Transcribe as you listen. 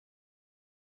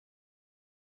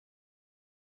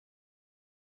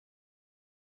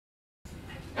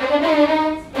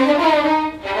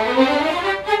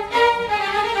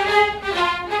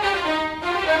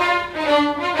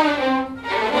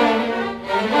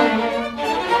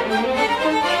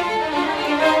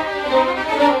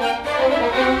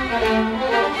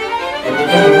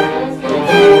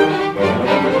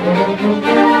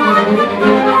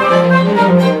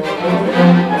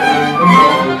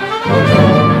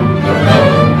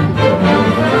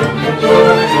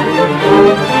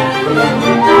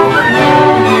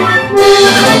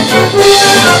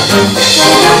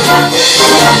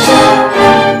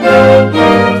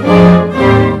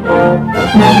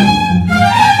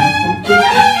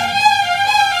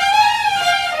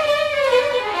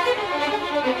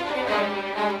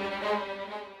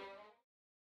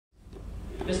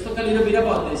Let's talk a little bit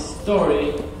about the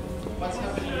story. What's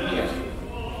happening here?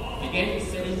 Again,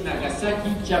 it's set in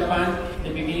Nagasaki, Japan, the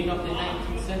beginning of the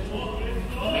 19th century.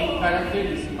 The main character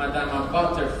is Madama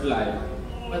Butterfly,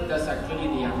 but that's actually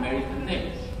the American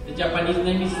name. The Japanese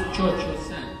name is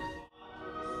Cho-Cho-san.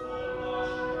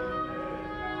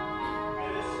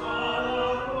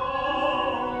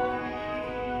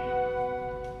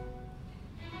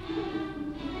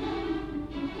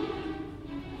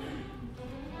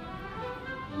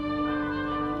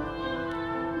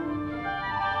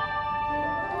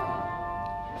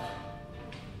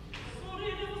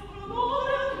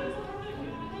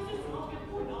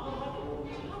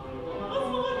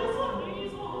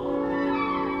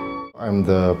 I'm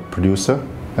the producer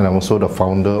and I'm also the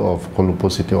founder of Kuala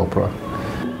Lumpur City Opera.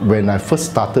 When I first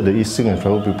started the Sing and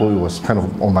Travel People, it was kind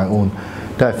of on my own.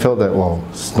 Then I felt that, well,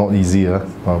 it's not easy,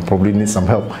 probably need some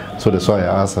help. So that's why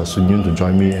I asked Sun Yun to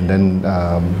join me, and then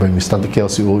when we started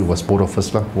KLCO, it was both of us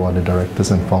who are the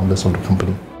directors and founders of the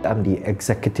company. I'm the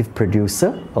executive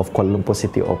producer of Kuala Lumpur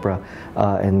City Opera.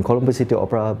 And Kuala Lumpur City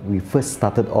Opera, we first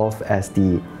started off as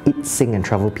the Eat, Sing and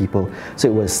Travel People. So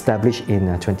it was established in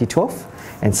 2012,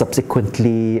 and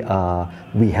subsequently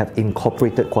we have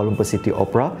incorporated Kuala Lumpur City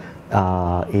Opera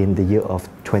in the year of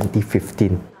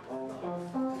 2015.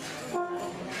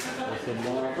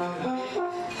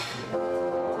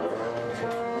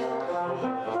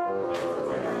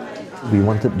 We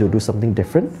wanted to do something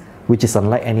different, which is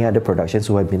unlike any other productions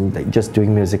who have been just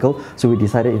doing musical. So we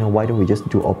decided, why don't we just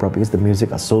do opera, because the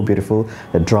music are so beautiful,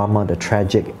 the drama, the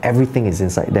tragic, everything is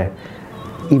inside there.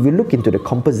 If you look into the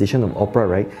composition of opera,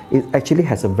 right, it actually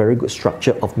has a very good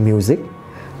structure of music,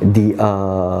 the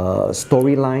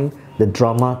storyline, the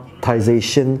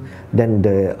dramatization, then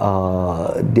the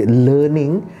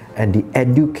learning and the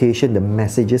education, the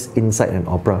messages inside an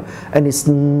opera. And it's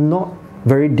not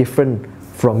very different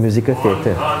from musical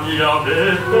theatre.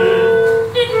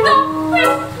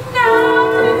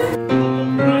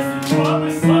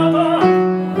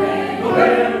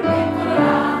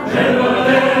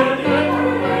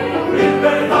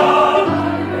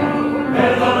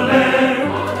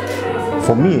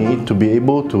 For me, to be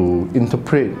able to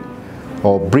interpret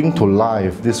or bring to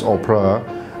life this opera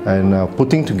and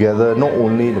putting together not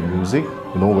only the music,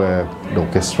 where the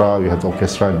orchestra, you have the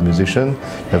orchestra and the musician,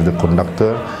 you have the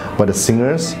conductor, but the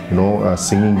singers,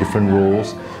 singing different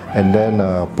roles, and then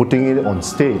putting it on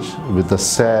stage with the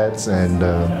sets and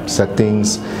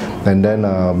settings, and then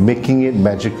making it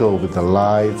magical with the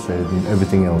lights and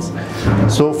everything else.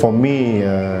 So for me,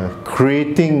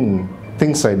 creating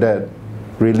things like that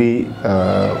really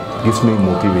gives me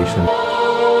motivation.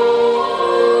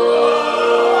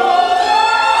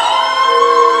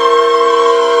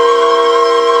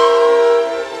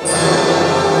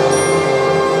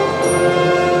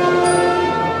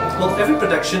 Every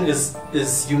production is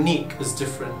unique, is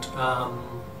different.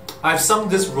 I've sung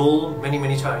this role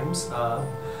many times.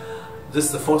 This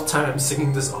is the 4th time I'm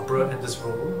singing this opera and this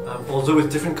role, although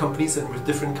with different companies and with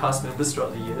different cast members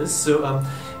throughout the years. So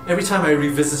every time I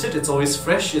revisit it, it's always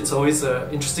fresh, it's always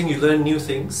interesting, you learn new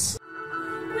things.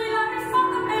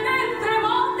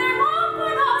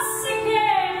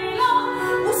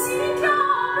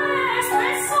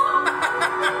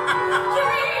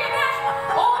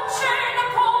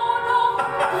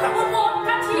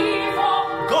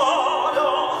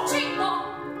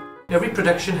 Every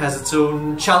production has its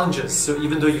own challenges, so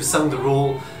even though you've sung the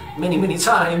role many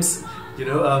times,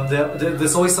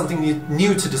 there's always something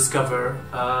new to discover,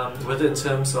 whether in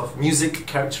terms of music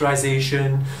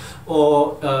characterization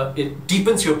or it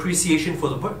deepens your appreciation for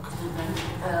the work.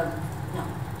 No,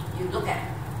 you look at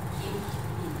him,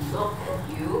 he look at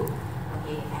you,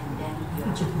 okay, and then you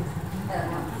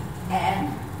and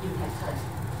you can touch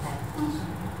that.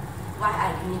 Why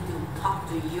I need to talk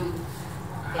to you,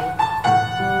 okay?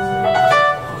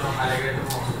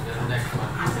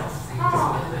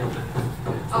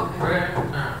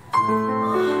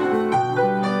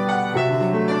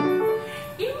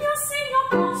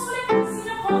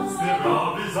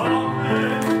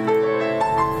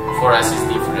 for us it's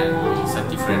different. It's a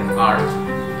different art,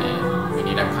 and we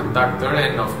need a conductor,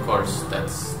 and of course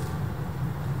that's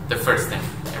the first thing.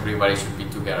 Everybody should be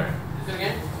together. Do it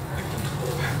again.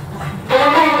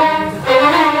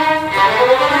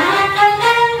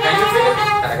 Can you feel it?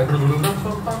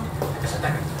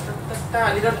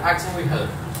 A little accent will help.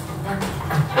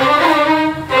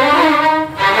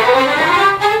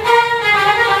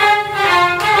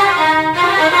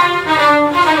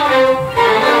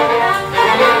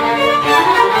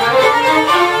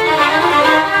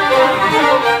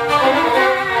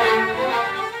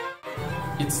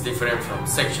 It's different from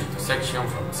section to section,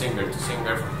 from singer to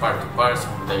singer, from part to part.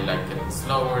 Some they like it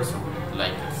slower, some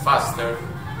like it faster.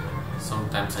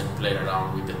 Sometimes I play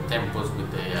around with the tempos,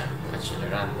 with the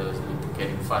accelerandos, with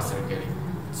getting faster, getting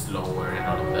slower, and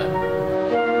all of that.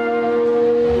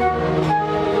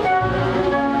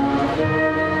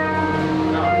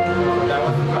 No, that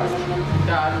was fast.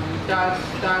 Da da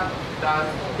da da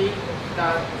tick da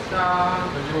da.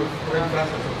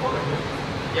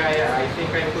 Yeah, I think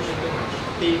I pushed too much.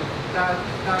 Tick da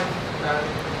da da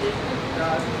tick da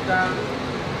da.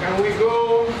 Can we go?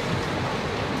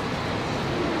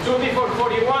 2 before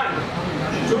 41.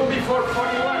 2 before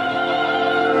 41.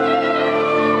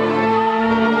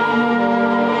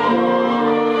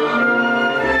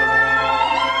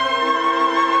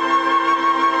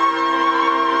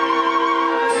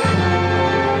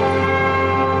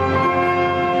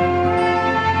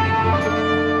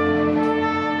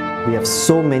 We have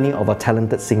so many of our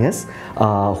talented singers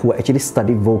who actually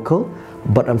study vocal,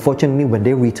 but unfortunately when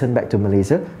they return back to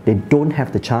Malaysia, they don't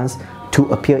have the chance to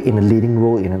appear in a leading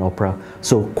role in an opera.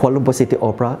 So Kuala Lumpur City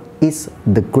Opera is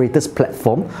the greatest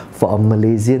platform for a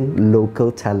Malaysian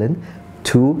local talent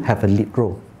to have a lead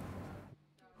role.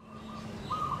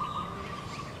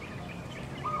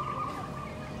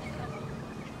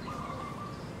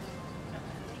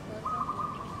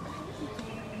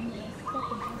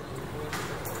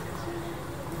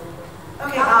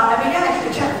 Okay, Amelia, I need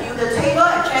to check with you. The table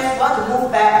and chairs, you want to move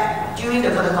back during the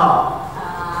curtain call?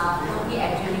 No need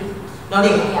actually. No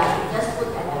need? Yeah, you just put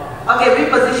at the... Okay,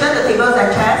 reposition the tables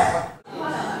and chairs.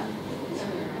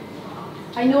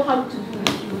 I know how to do it.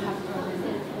 You have to.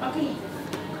 Okay.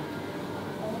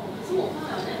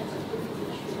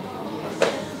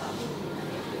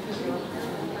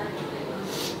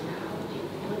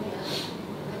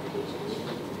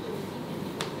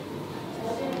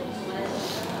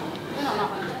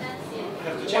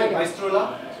 Have to check maestro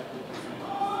lah.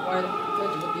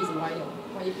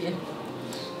 歪一边。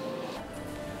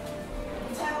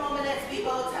10 more minutes,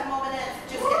 people, 10 more minutes.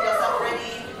 Just get yourself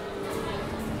ready.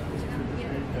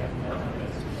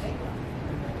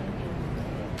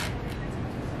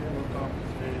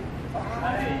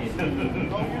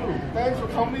 Thanks for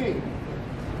coming.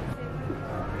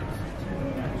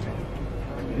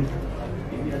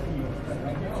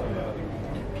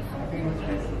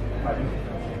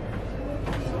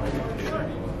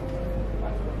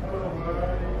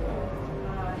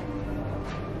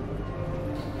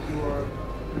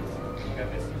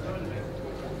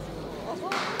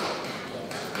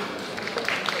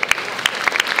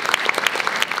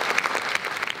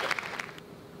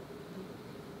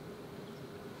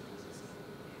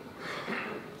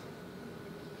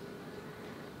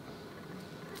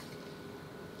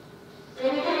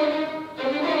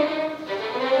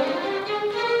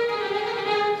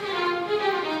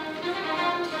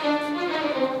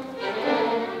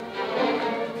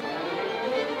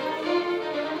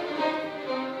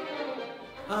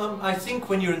 I think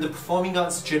when you're in the performing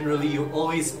arts, generally you'll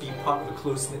always be part of a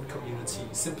close-knit community,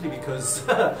 simply because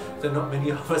there are not many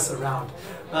of us around.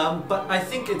 But I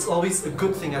think it's always a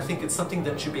good thing. I think it's something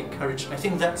that should be encouraged. I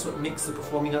think that's what makes the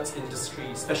performing arts industry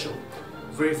special,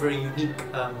 very, very unique.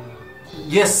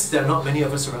 Yes, there are not many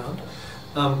of us around,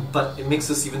 but it makes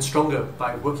us even stronger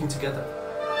by working together.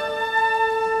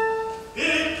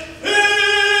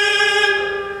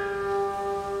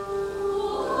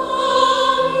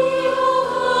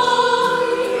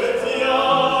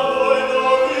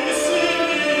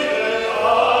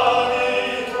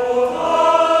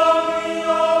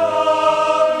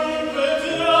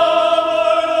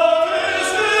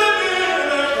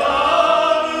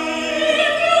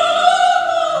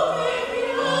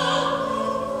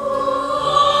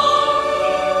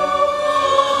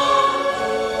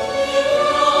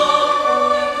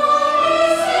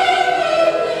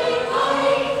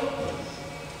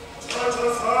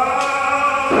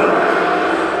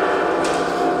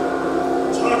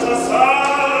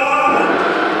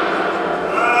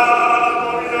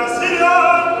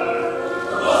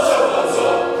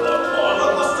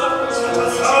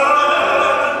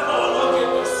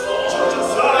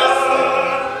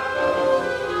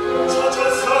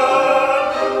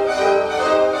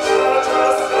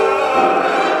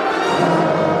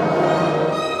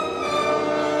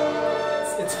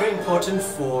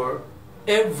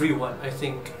 everyone. I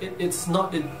think it's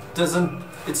not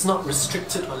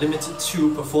restricted or limited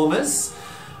to performers.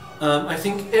 I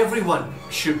think everyone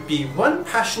should be, one,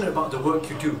 passionate about the work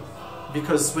you do,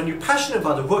 because when you're passionate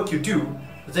about the work you do,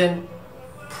 then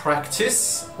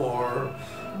practice or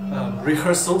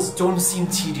rehearsals don't seem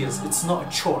tedious. It's not a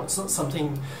chore. It's not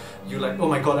something you're like, oh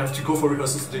my god, I have to go for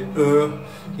rehearsals today.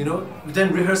 You know,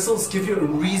 then rehearsals give you a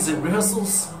reason.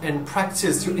 Rehearsals and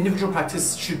practice, your individual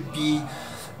practice, should be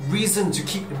reason to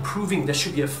keep improving. There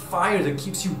should be a fire that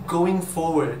keeps you going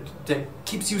forward, that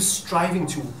keeps you striving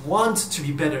to want to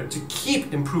be better, to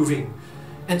keep improving,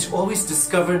 and to always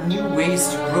discover new ways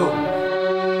to grow.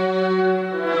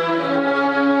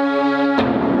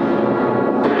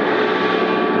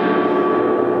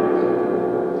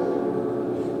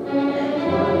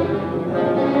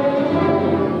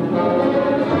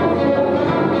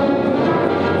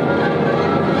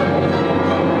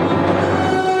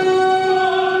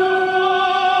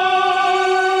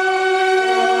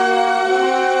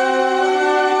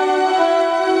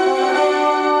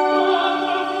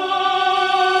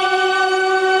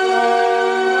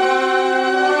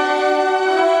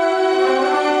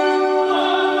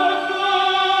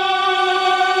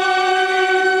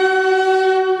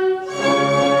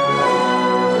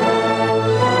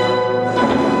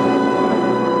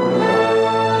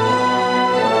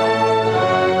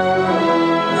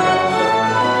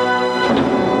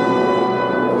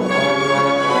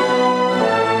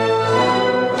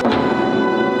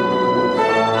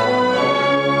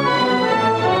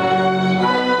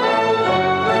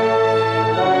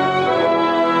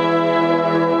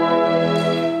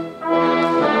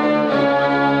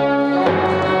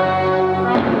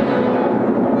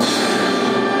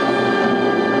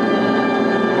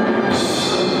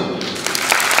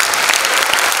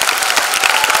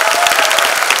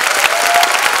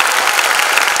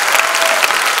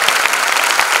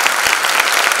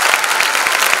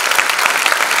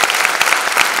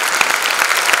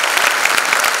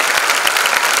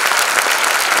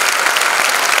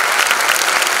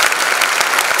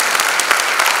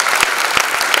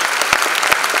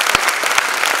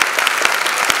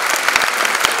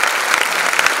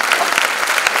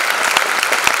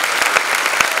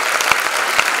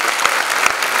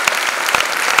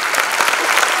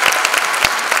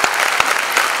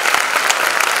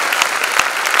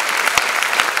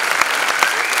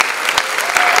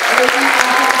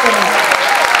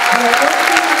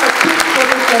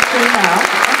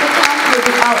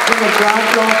 In the ground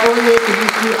floor foyer to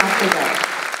meet you after that.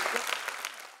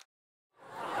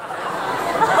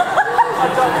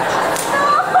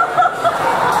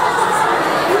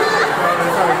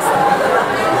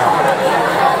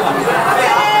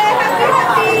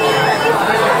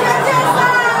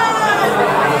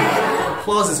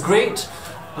 Applause is great.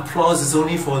 Applause is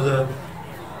only for the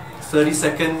 30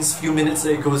 seconds, few minutes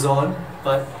that it goes on,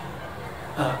 but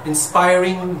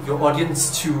inspiring your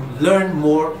audience to learn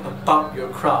more about your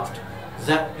craft,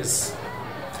 that is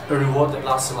a reward that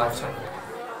lasts a lifetime.